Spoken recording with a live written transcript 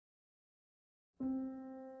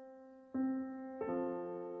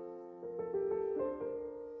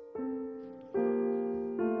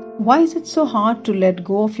Why is it so hard to let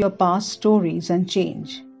go of your past stories and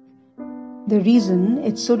change? The reason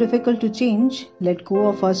it's so difficult to change, let go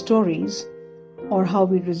of our stories, or how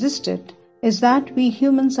we resist it, is that we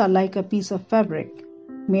humans are like a piece of fabric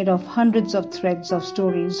made of hundreds of threads of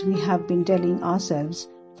stories we have been telling ourselves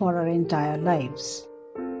for our entire lives.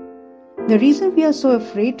 The reason we are so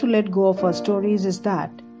afraid to let go of our stories is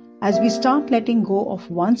that as we start letting go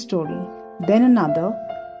of one story, then another,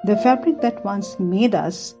 the fabric that once made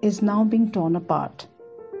us is now being torn apart.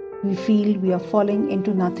 We feel we are falling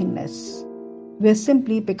into nothingness. We are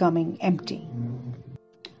simply becoming empty.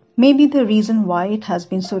 Maybe the reason why it has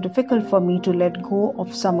been so difficult for me to let go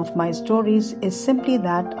of some of my stories is simply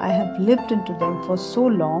that I have lived into them for so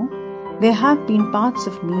long, they have been parts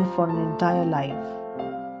of me for an entire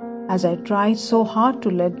life. As I try so hard to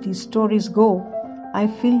let these stories go, I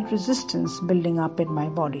feel resistance building up in my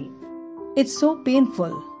body. It's so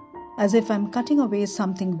painful, as if I'm cutting away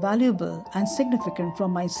something valuable and significant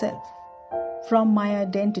from myself, from my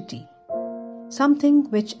identity, something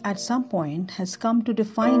which at some point has come to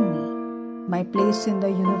define me, my place in the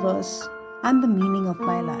universe, and the meaning of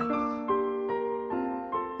my life.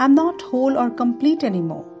 I'm not whole or complete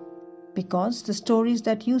anymore, because the stories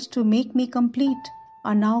that used to make me complete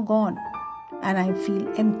are now gone, and I feel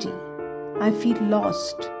empty. I feel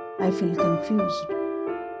lost. I feel confused.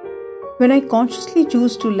 When I consciously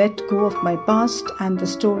choose to let go of my past and the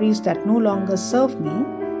stories that no longer serve me,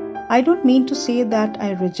 I don't mean to say that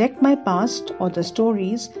I reject my past or the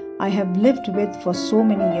stories I have lived with for so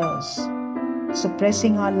many years.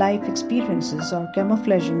 Suppressing our life experiences or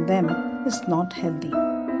camouflaging them is not healthy.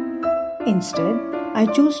 Instead, I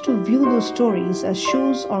choose to view those stories as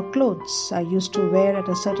shoes or clothes I used to wear at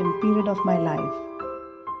a certain period of my life.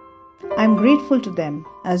 I'm grateful to them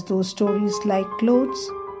as those stories, like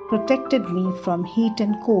clothes, protected me from heat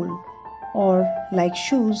and cold, or like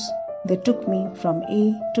shoes, they took me from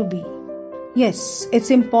A to B. Yes,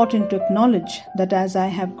 it's important to acknowledge that as I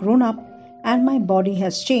have grown up and my body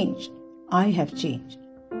has changed, I have changed.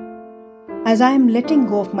 As I am letting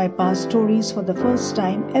go of my past stories for the first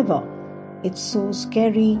time ever, it's so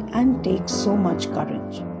scary and takes so much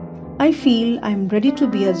courage. I feel I'm ready to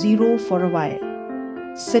be a zero for a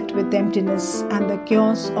while, sit with emptiness and the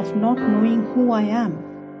chaos of not knowing who I am.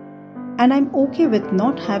 And I'm okay with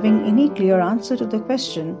not having any clear answer to the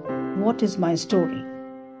question, what is my story?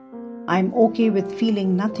 I'm okay with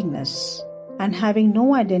feeling nothingness and having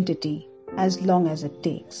no identity as long as it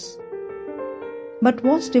takes. But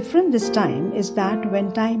what's different this time is that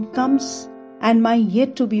when time comes and my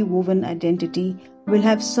yet to be woven identity will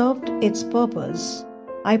have served its purpose,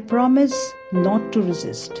 I promise not to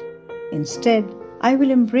resist. Instead, I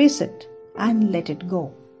will embrace it and let it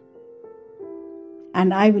go.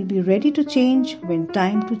 And I will be ready to change when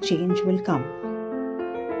time to change will come.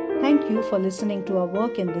 Thank you for listening to our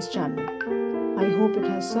work in this channel. I hope it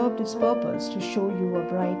has served its purpose to show you a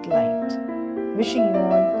bright light. Wishing you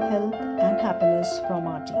all health and happiness from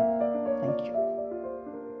our team.